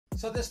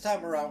So this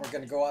time around we're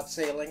going to go out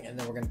sailing and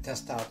then we're going to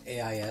test out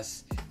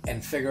AIS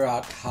and figure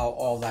out how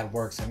all that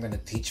works. I'm going to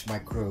teach my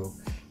crew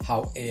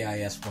how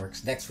AIS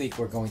works. Next week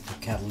we're going to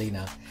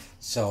Catalina,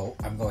 so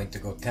I'm going to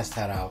go test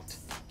that out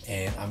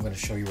and I'm going to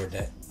show you where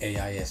the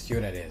AIS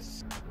unit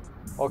is.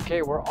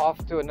 Okay, we're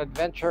off to an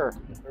adventure.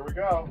 Here we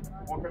go.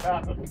 What could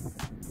happen?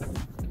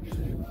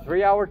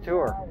 3-hour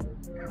tour.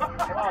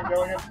 Come on,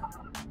 Gilligan.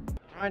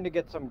 Trying to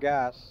get some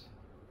gas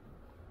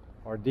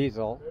or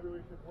diesel. Maybe we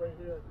should wait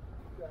here.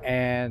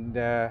 And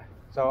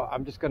so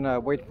I'm just gonna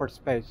wait for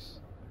space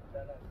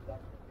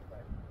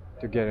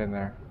to get in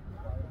there.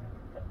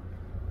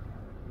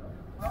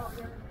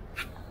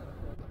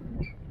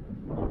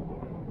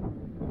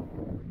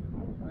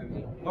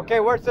 Okay,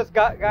 where's this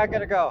guy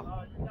gonna go?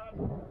 You got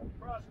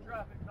cross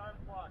traffic 9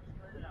 o'clock,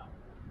 straight out.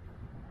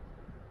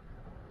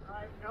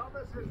 Alright,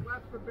 Elvis has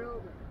left the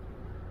building.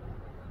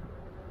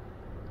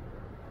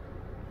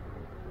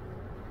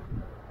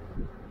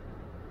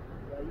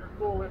 Yeah, you're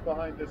cool in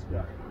behind this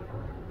guy.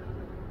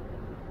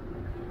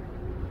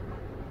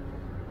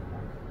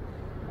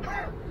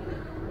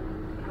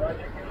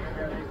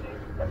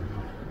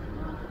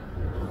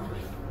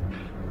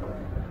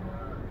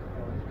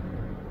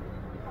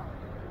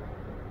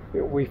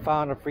 We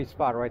found a free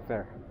spot right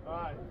there.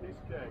 Alright, piece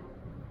of cake.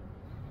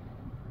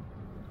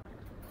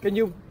 Can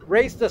you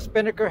raise the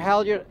spinnaker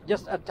halyard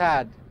just a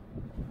tad?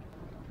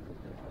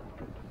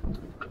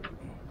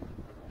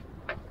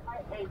 I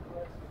hate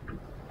this.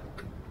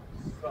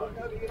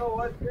 You know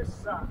what? This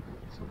sucks.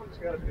 Someone's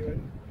got to do it.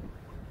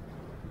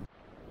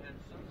 And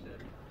sunset,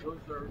 those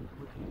are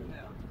what you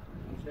have.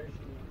 It's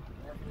actually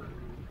after.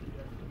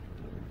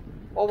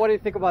 Well, what do you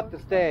think about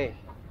this day?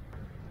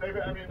 I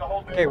mean, the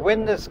whole day. Okay,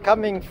 wind is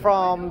coming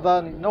from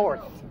the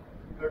north.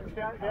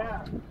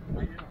 Yeah.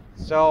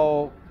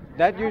 So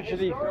that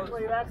usually,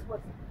 Historically, that's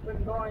what's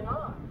been going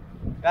on.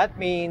 that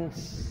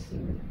means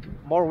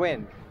more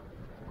wind.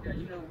 Yeah,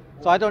 you know.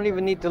 So I don't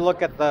even need to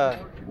look at the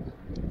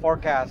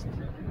forecast.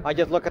 I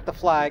just look at the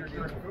flag.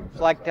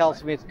 Flag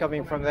tells me it's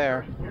coming from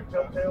there.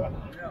 Telltale?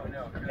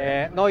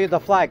 And no,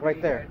 the flag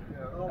right there.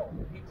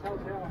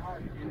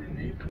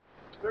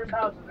 There's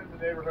houses in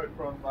the neighborhood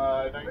from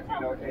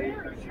 1908,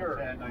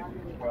 1910,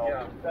 1912.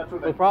 Yeah. That's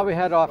what We'll probably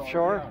head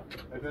offshore.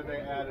 And then they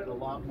added a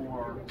lot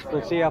more.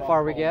 We'll see how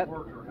far we get.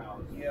 Worker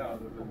houses Yeah. rather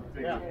than the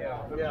big, Yeah.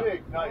 the Yeah.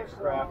 big, nice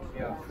scraps.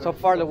 Yeah. So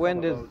far the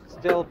wind is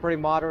still pretty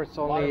moderate. It's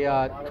only A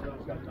lot of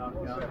those got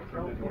knocked down and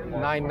turned into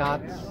 9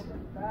 knots.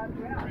 I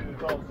mean,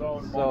 it's all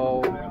zoned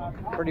So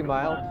pretty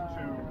mild. to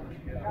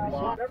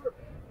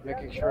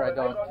Making sure I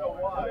don't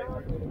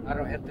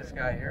hit this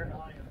guy here.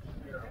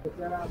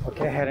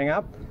 Okay, heading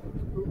up.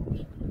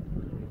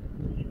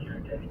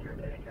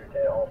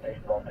 Hey,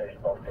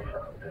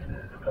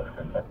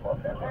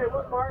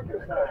 what mark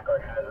is that?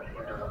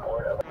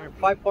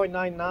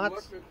 5.9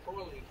 knots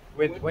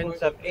with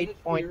winds of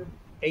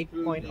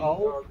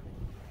 8.0.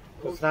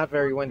 It's not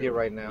very windy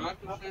right now.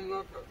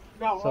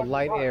 So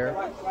light air.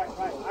 Right.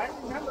 I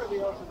remember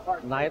the Ocean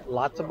Park. Night,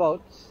 lots of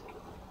boats,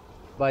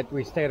 but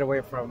we stayed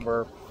away from.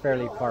 We're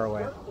fairly far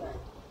away.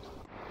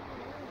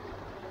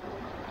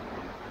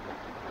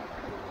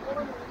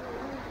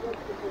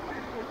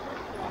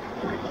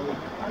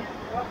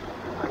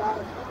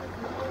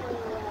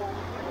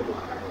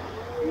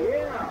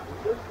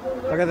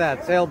 Look at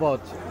that,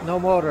 sailboat, no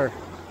motor.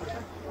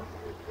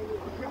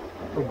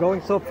 We're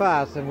going so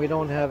fast and we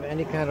don't have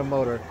any kind of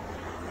motor.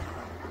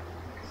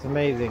 It's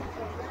amazing.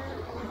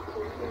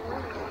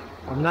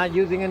 I'm not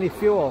using any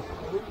fuel.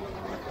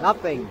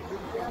 Nothing.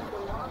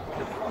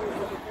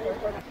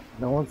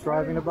 No one's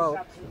driving the boat.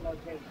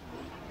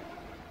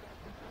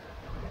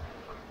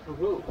 For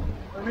who?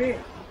 For me.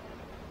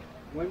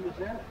 When was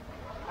that?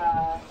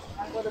 I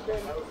would have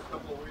been. That was a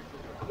couple of weeks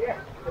ago. Yeah.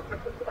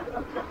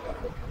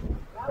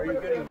 Are you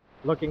getting?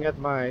 Looking at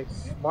my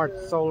smart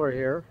solar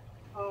here,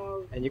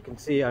 and you can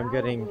see I'm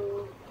getting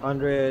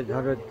 100,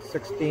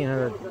 116,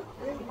 100,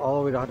 all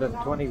the way to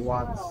 120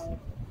 watts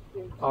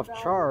of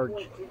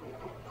charge.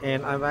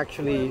 And I'm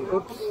actually,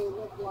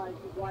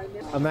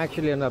 I'm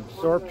actually an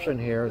absorption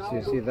here. So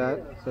you see that?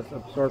 It says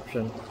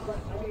absorption.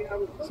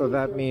 So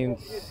that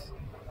means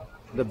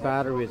the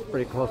battery is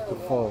pretty close to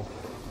full.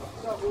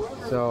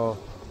 So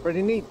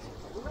pretty neat.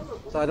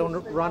 So I don't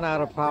run out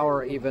of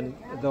power even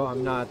though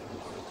I'm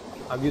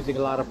using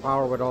a lot of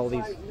power with all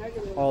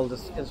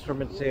this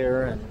instruments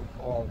here and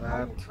all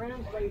that.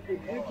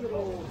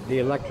 The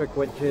electric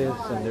winches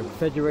and the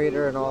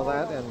refrigerator and all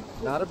that, and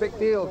not a big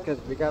deal because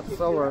we got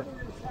solar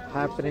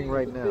happening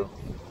right now.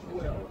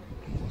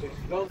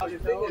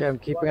 Okay, I'm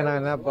keeping an eye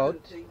on that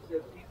boat.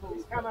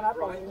 He's coming up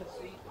on me.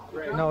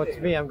 No, it's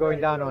me. I'm going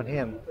down on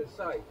him.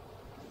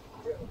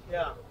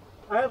 Yeah,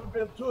 I haven't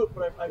been to it,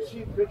 but I've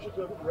seen pictures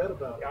of it and read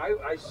about it.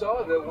 I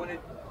saw that when it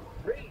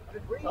rained.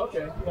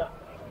 Okay, yeah.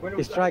 When it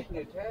He's was trying.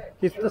 actually attacked.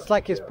 He's just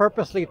like he's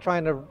purposely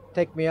trying to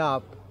take me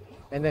up,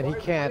 and then he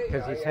can't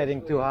because he's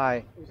heading too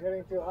high. He's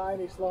heading too high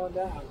and he's slowing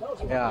down.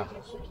 Yeah.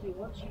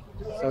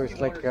 So it's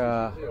like.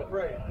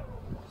 Right.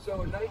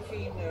 So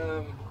 19.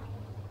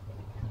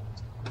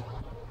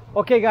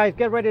 Okay, guys,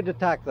 get ready to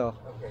tack though.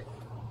 Okay.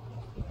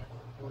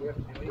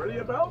 Ready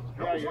about?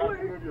 Yeah, you have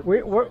to move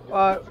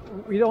your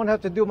We don't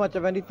have to do much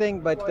of anything,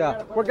 but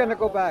we're gonna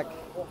go back.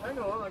 Well, hang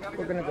on, I gotta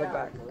We're get gonna the go gas.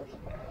 back.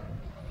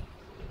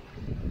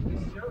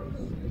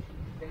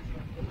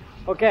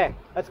 Okay,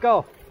 let's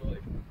go.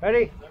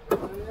 Ready?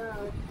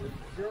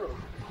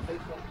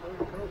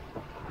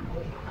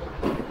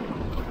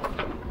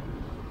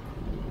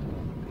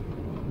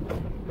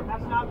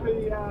 That's not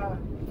the,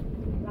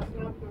 that's the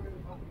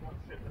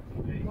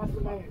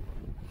name.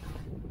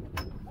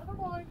 Never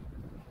mind.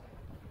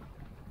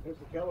 There's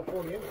the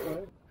California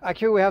info.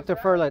 Actually, we have to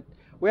furl it.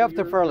 We have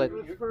to furl it.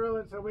 Let's furl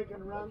it so we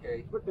can run,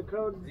 Okay. put the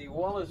code. The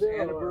Wallace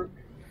Zero. Annenberg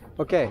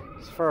Okay,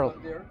 it's furled.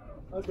 up there.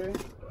 Okay.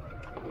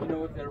 You know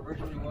what that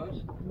originally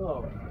was?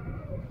 No.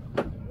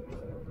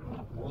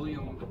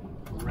 William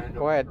Randall.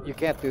 Go ahead. You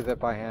can't do that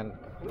by hand.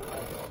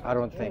 I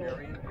don't think.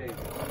 Marion Davis.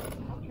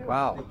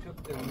 Wow. They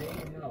took the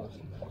main house.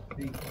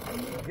 The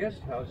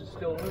guest house is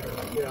still there.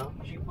 Yeah.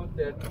 She put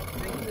that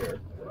thing there.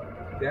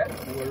 That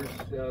was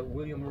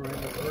William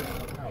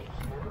Randall's house.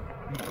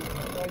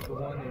 Beside the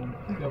one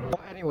in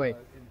Anyway,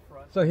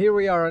 so here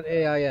we are on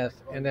AIS,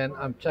 and then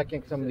I'm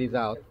checking some of these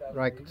out,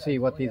 right? To see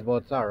what these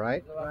boats are,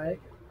 right? Right.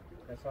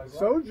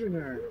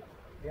 Sojourner.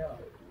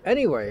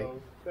 Anyway,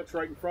 That's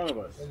right in front of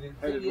us. And the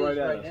Headed thing right is,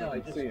 at right us. now, I I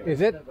can just see him.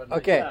 is it?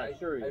 Okay. Yeah,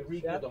 sure he I is.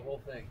 redid the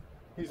whole thing.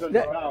 He's under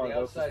That- power, The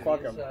though, so outside,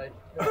 fuck the him.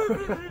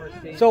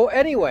 inside. So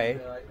anyway, In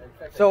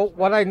fact, so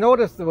what I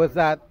noticed was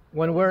that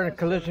when we're in a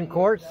collision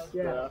course,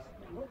 Yeah.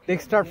 they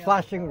start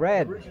flashing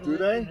red. Do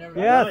they?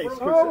 Yes. Nice, 'cause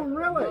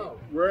Oh,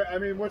 really? I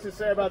mean, what's it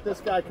say about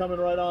this guy coming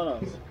right on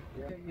us?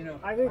 you know,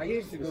 I think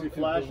used to Is go he to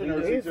flashing or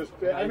is he He's- just...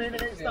 I mean,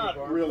 he's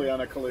not really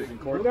on a collision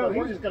course, No, but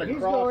we're just going to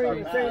he's cross going on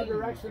in the same that.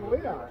 direction we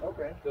are.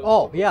 Okay.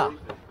 Oh, yeah.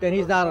 Then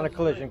he's not on a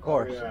collision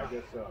course. Yeah, I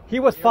guess so. He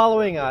was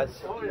following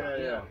us, Yeah,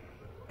 yeah.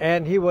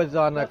 and he was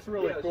on a... That's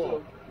really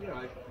cool. You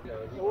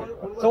know,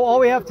 So all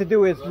we have to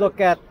do is look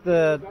at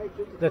the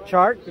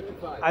chart.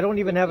 I don't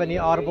even have any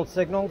audible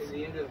signals.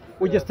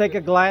 We just take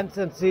a glance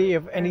and see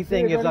if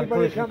anything See if is on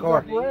anybody collision comes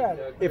up course.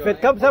 red. If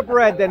it comes up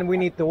red, then we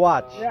need to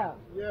watch, Yeah.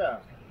 Yeah.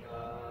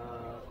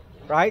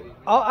 right?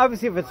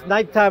 Obviously, if it's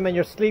nighttime and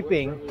you're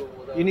sleeping,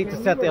 you need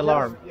to set the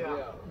alarm.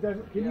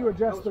 Can you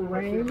adjust the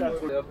range?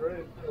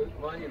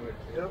 monument.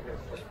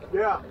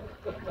 Yeah.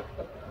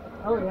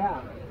 Oh,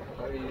 yeah.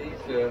 I mean,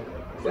 these,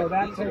 So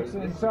that takes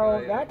in,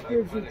 so that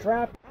gives you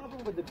traffic. The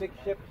problem with the big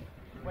ships,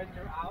 when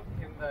you're out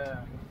in the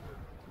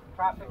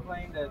traffic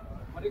lane,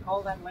 what do you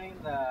call that lane?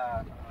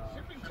 The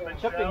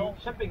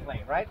shipping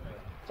lane, right?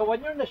 So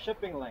when you're in the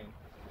shipping lane,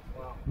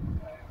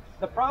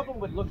 the problem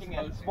with looking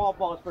at small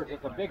boats versus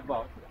a big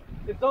boat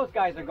is those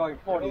guys are going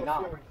 40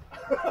 knots.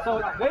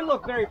 So they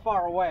look very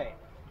far away.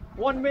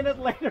 1 minute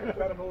later,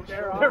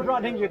 they're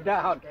running you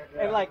down.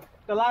 And like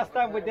the last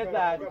time we did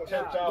that,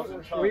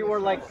 10,000 tons. we were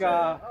like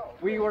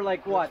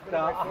what,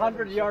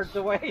 100 yards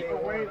away.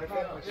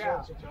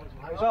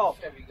 So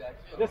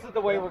this is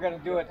the way we're going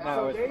to do it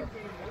now.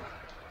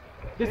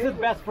 This is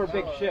best for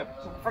big ships.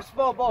 For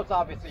small boats,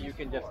 obviously, you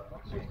can just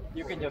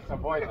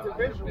avoid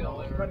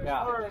them.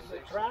 Yeah.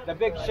 The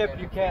big ship,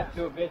 you can't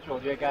do a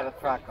visual. You got to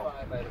track them.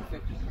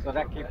 So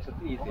that keeps it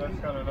easy. That's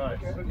kind of nice.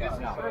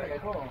 Yeah. Very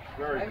cool.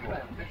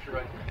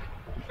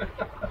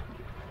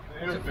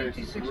 The interface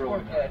is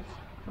really nice.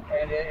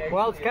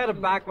 Well, it's kind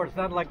of backwards,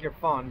 not like your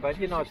phone, but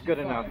you know, it's good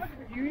enough.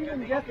 You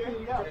even get the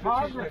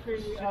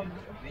topography of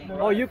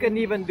Oh, you can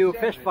even do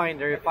fish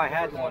finder if I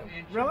had one.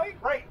 Really?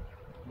 Right.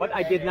 But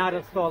I did not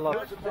install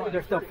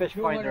there's no fish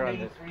finder on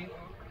this.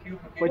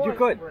 But you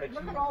could.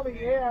 Look at all the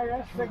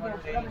AIS signals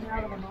coming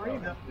out of the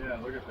marina. Yeah,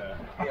 look at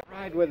that.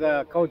 Ride with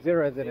code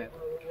zeros in it.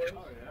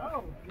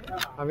 Oh, yeah.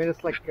 I mean,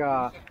 it's like, You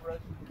know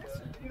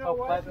so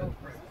what? pleasant.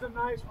 This is a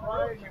nice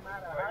ride no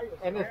matter how you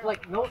And it's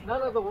like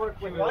none of the work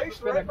when you're a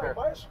spinnaker.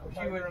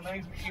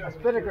 A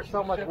spinnaker's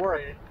so much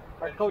work.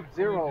 Our code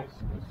zero,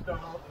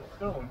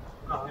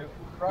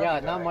 yeah,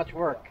 not much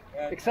work.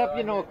 Except,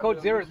 you know,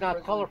 code zero is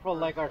not colorful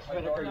like our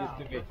spinnaker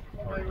used to be.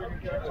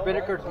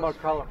 Spinnaker's more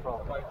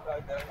colorful.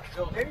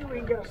 Maybe we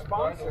can get a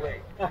sponsor.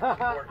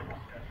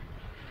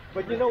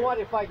 But you know what?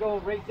 If I go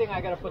racing,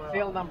 I gotta put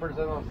sail numbers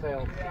in those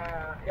sails.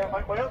 Yeah, my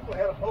uncle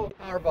had a boat.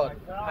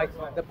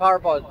 Powerboat. The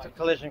powerboat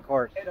collision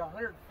course. At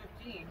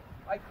 115,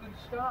 I couldn't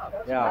stop.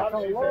 Yeah. That's a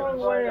long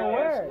way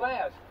away.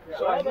 Last.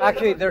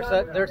 Actually,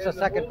 there's a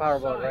second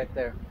powerboat right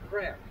there.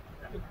 Correct.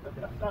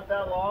 That's not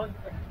that long.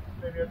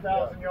 Maybe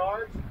 1,000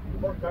 yards.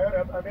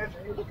 I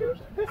imagine he was good.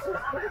 That's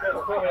probably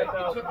It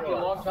 1,000 took me a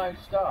yards. long time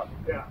to stop.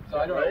 Yeah. So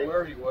I don't know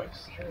where he was.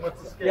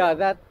 What's the scale? Yeah,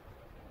 that.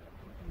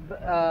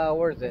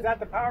 Where is Is it? that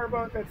the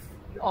powerboat that's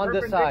On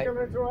this side.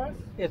 perpendicular to us?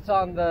 It's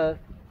on the.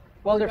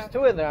 Well, there's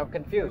two in there. I'm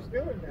confused.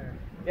 What's doing there?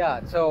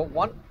 Yeah. So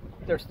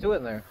there's two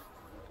in there.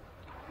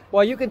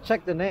 Well, you can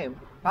check the name.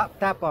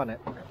 Tap on it.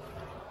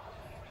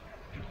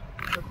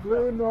 The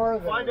Blue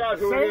Northern. Find out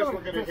who it is we're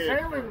gonna the hit.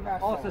 sailing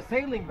vessel. Oh, it's a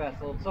sailing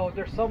vessel. So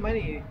there's so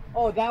many.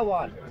 Oh, that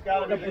one.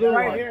 gotta The be blue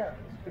right one. here.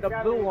 The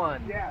blue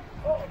one Yeah.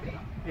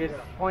 is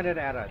pointed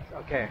at us.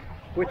 Okay.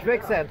 Which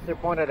makes sense. They're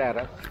pointed at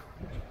us.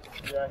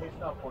 Yeah, he's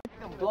not. You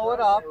can blow it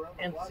up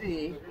and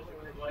see.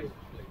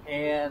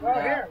 And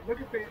here,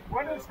 look at the.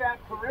 What is that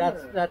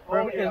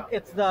perimeter?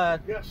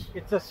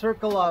 it's a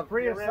circle of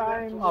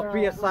Preassigned.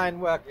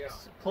 preassigned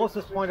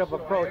closest point of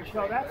approach.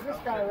 So that's this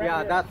guy right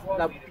Yeah,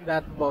 here.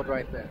 that boat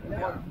right there.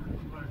 Yeah.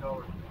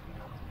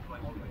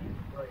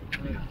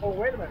 Oh,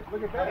 wait a minute.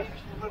 Look at that.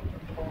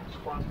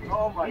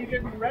 Oh my. He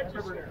didn't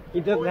register. He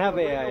doesn't have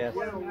AIS.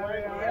 So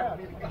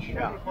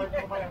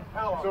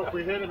if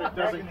we hit him, it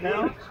doesn't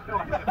count?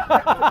 That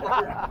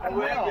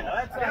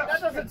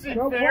doesn't seem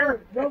No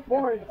fair. point. No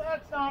points.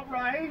 That's not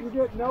right. You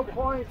get no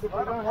points if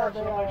you don't have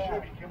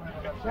AIS.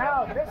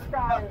 Now this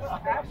guy is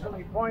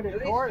actually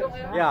pointed towards us.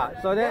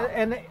 Yeah. So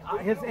and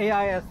his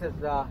AIS is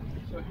So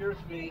here's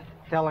me.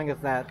 telling us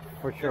that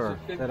for sure.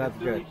 This is So that's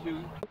good. 52.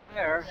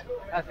 There,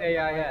 that's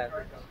AIS,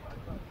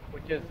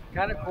 which is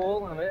kind of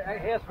cool, and it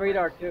has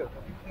radar too.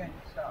 It's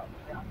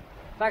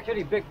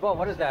actually a big boat.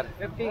 What is that?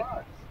 50?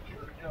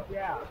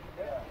 Yeah.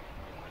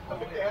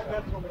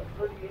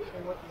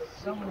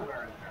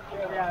 Somewhere.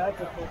 Yeah,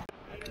 that's a cool.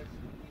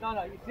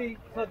 No. You see,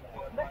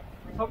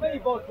 so many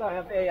boats now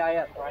have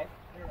AIS, right?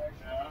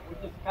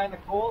 Which is kind of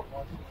cool.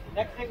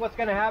 Next thing, what's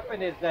going to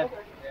happen is that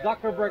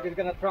Zuckerberg is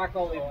going to track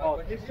all these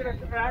boats. He's gonna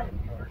track.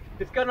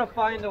 It's going to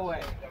find a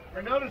way.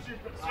 I notice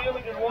you've been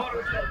sailing in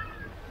waters that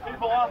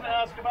people often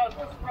ask about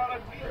this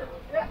product here.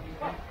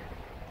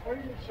 What are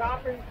you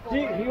shopping for?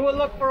 He will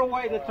look for a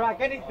way to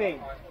track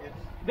anything.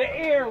 The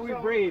air we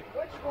breathe.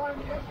 Which one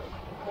is it?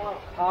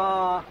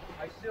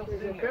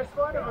 Is it this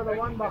one or the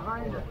one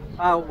behind it?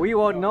 We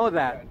won't know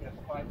that.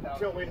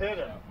 Until we hit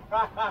him.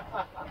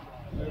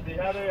 If he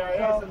had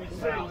AIS and he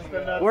sinks,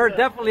 then that's We're it.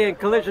 definitely in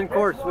collision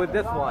course with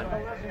this one.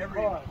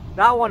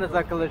 That one is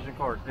on collision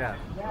course, yeah.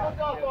 Look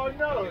how long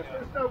knows.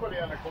 There's nobody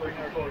on a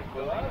collision course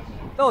with us.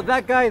 No,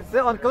 that guy's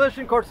on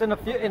collision course in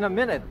a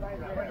minute.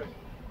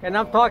 And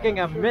I'm talking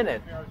a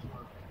minute.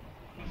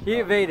 He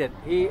evaded.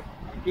 He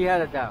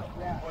had it down.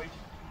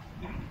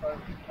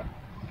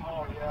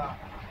 Oh, yeah.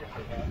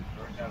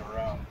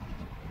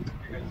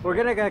 We're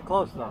gonna get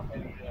close though.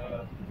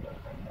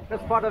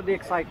 That's part of the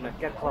excitement.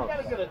 Get close.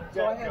 Gotta get a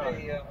So I deck had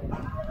going.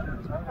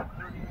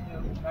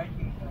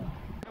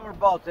 Newer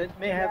boats, it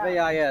may have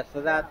AIS,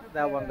 so that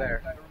one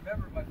there. I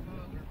remember my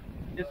father.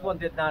 This one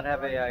did not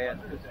have AIS.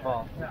 Too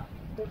small.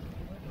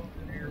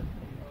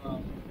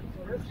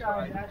 This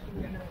guy is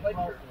actually in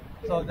the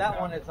So that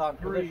one is on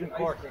collision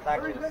course. It's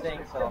actually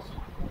saying so.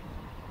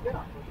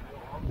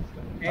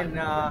 And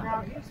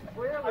Now he's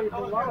clearly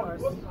below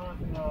us.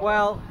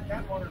 well,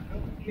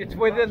 it's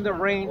within the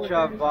range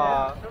of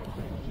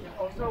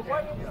So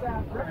what is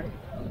that range?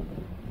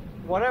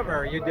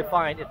 whatever you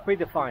define. It's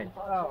predefined.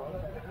 Oh,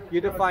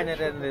 You define it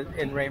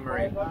in Ray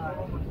Marine.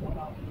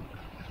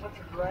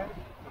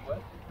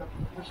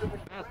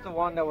 That's the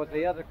one that was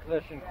the other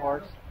collision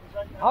course.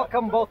 How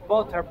come both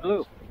boats are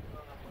blue?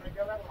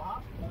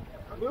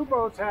 blue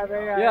boats have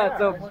AIS. Yeah,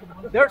 so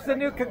there's the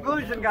new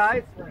conclusion,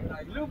 guys.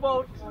 Blue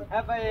boats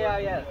have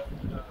AIS.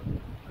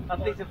 At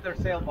least if they're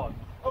sailboats.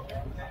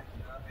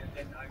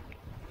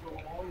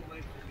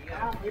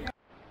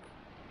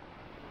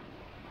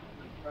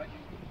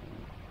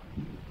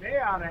 They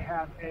ought to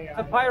have AIS. It's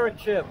a pirate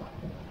ship.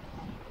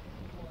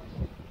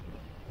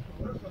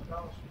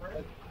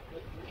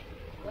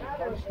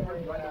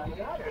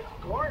 That is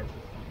gorgeous.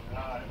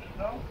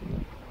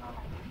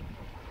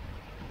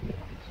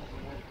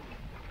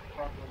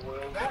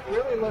 That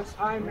really looks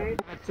high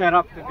maintenance. It's set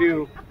up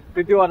to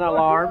do an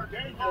alarm.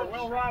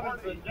 Will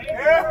Robinson.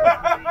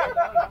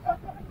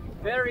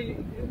 Very,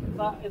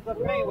 it's a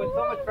pain with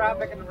so much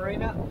traffic in the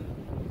marina.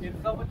 There's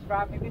so much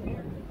traffic in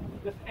here.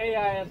 This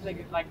AIS thing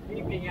is like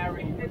beeping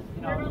every,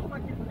 you know.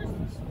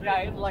 Yeah,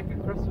 it's like a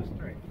Christmas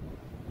tree.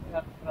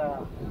 That's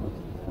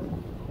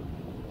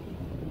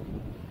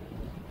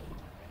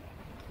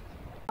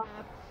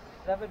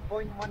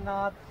 7.1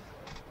 knots.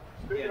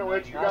 Speaking of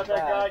which, you got that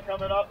guy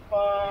coming up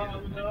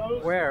on the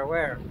nose? Where?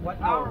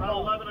 What hour? About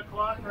 11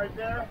 o'clock right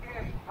there.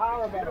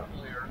 Power boat.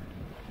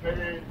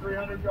 Maybe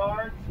 300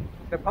 yards.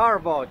 The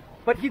powerboat.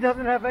 But he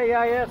doesn't have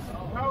AIS.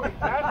 No, he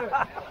doesn't.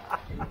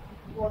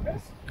 Well,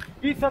 this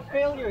He's a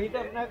failure. He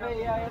doesn't have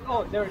AIS.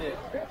 Oh, there it is.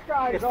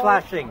 guy's It's over-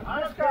 flashing. I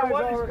don't care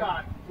what he's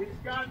got. He's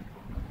got...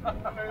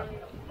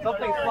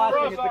 Something's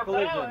flashing at the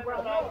collision.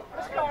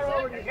 This guy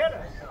already hit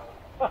us.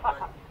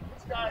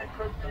 This guy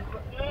could be...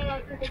 Yeah,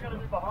 I think they're going to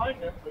be behind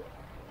him.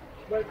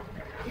 But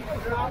he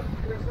was out.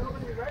 There's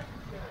nobody registered.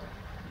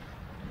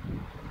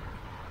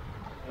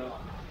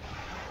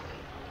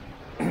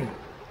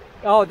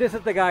 Oh, this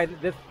is the guy.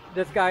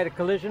 This guy, the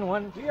collision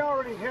one. He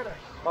already hit us.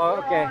 Oh, We're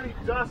okay. already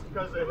just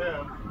because of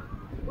him.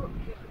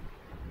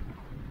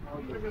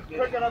 We're just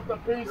picking up the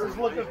pieces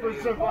looking for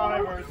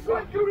survivors.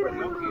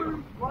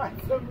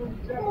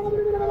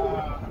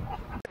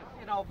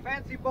 You know,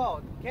 fancy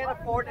boat. Can't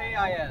afford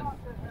AIS.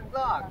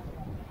 Sucks.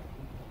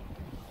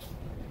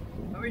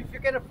 I mean, if you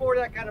can afford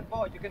that kind of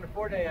boat, you can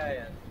afford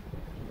AIS.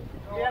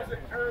 He has it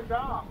turned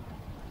off.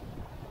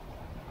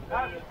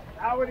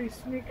 How would he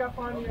sneak up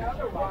on the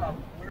other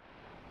one?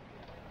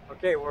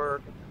 Okay, we're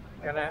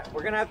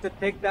gonna have to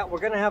take that. We're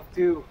gonna have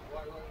to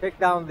take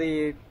down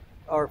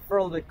or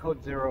furl the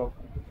code 0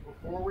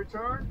 Before we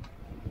turn?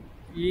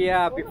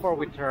 Yeah, before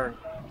we turn.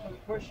 So the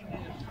question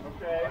is,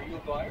 Okay. are you a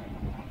buyer?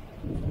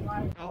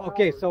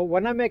 Okay, so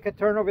when I make a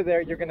turn over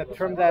there, you're going to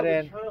trim that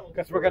in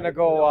because we're going to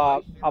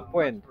go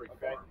upwind.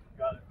 Okay,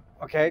 got it.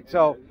 Okay,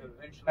 so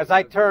as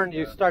I turn,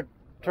 you start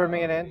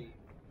trimming it in.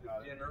 The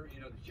dinner,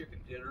 you know, the chicken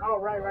dinner. Oh,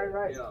 right.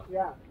 Yeah.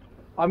 Yeah.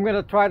 I'm going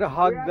to try to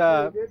hug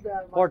the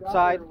port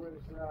side.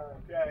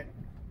 Okay.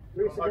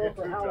 We used to Hug go it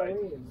for too tight.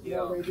 Halloween. You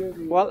know, they do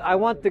the, Well, I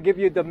want to give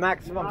you the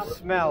maximum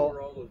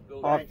smell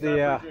of Thanks, I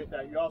the, appreciate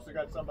that. You also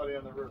got somebody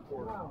on the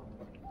recorder.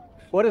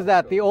 what is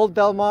that, the old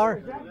Del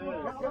Mar?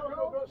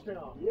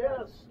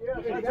 Yes,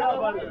 You can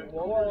tell by the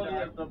quality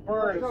of the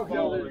birds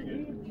following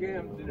it.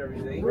 Jams and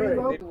everything. Right. They,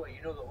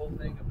 you know the whole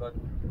thing about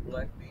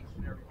black beach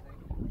and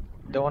everything?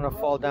 Don't want to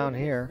fall down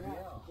here.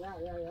 Yeah.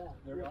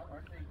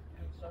 Aren't they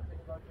doing something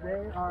about that?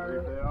 They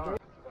are. They are.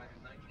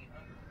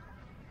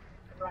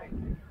 Back in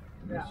 1900.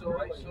 Right. So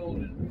I sold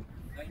in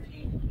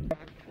 19...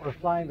 We're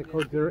flying the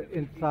Code Zero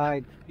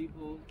inside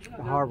People,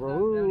 the harbor.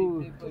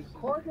 Ooh, it's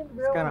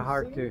kind of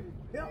hard to.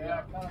 Yeah, I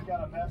kind of got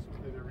to mess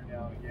with it every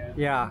now and again.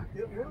 Yeah,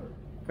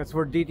 because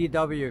we're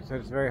DDW, so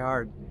it's very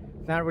hard.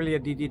 It's not really a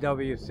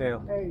DDW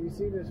sail. Hey, you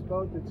see this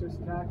boat that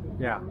just tacked?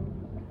 Yeah.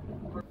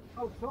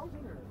 Oh,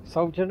 Sojourner.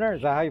 Sojourner,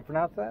 is that how you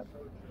pronounce that?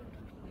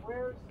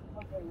 Where's?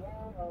 Okay, where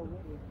are we?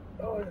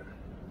 Oh,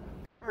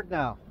 Hard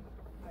now.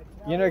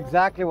 You know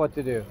exactly what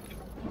to do.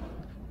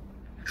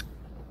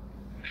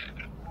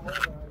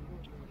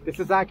 This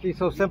is actually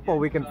so simple.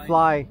 We can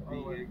fly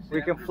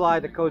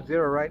the Code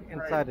Zero right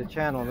inside the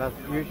channel. That's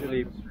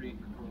usually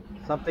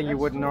something you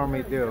wouldn't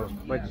normally do,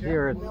 but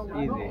here it's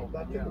easy.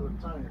 that particular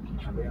time.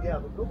 Yeah,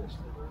 the village.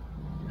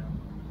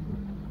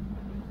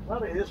 A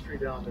lot of history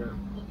down there.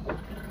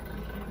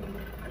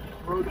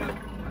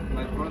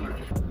 My brother.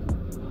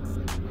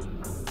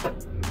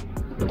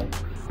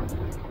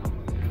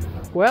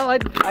 Well, I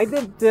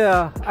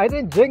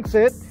didn't jinx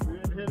it. We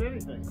didn't hit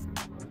anything.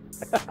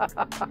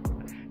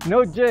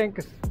 No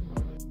jinx.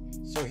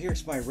 So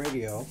here's my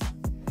radio,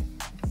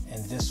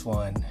 and this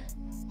one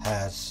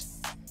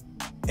has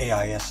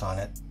AIS on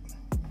it.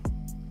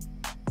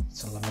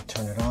 So let me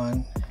turn it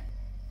on,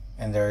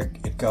 and there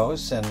it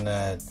goes. And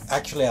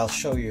actually, I'll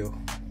show you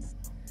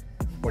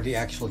where the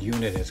actual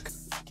unit is.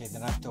 Okay,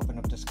 then I have to open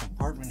up this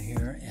compartment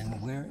here,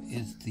 and where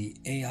is the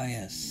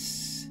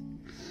AIS?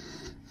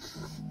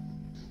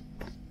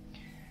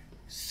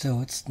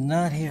 So it's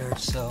not here,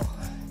 so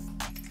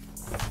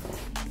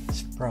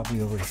it's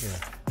probably over here.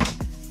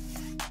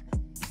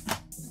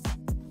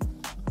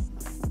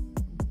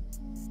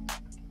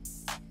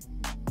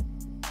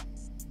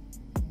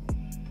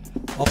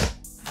 Oh,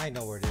 I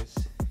know where it is.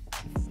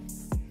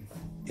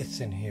 It's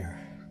in here.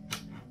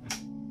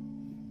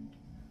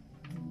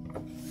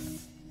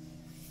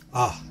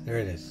 Ah, there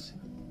it is.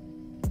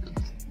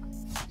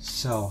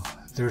 So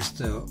there's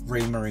the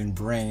Raymarine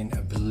brain,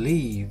 I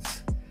believe.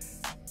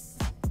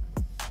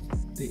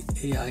 The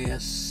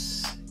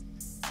AIS.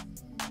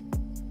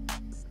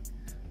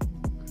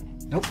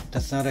 Nope,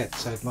 that's not it.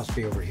 So it must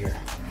be over here.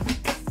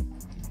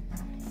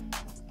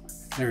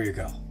 There you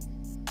go.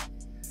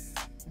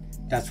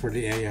 That's where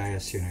the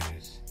AIS unit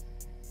is.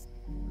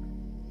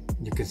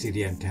 You can see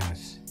the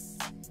antennas.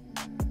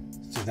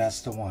 So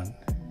that's the one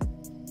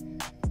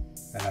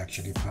that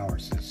actually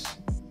powers this.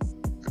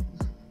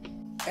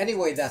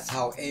 Anyway, that's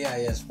how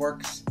AIS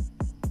works,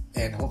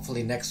 and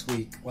hopefully next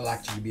week we'll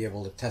actually be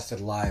able to test it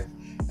live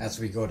as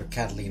we go to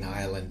Catalina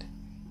Island.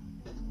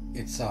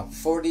 It's a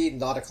 40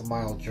 nautical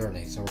mile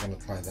journey, so we're going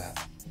to try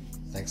that.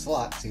 Thanks a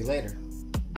lot. See you later.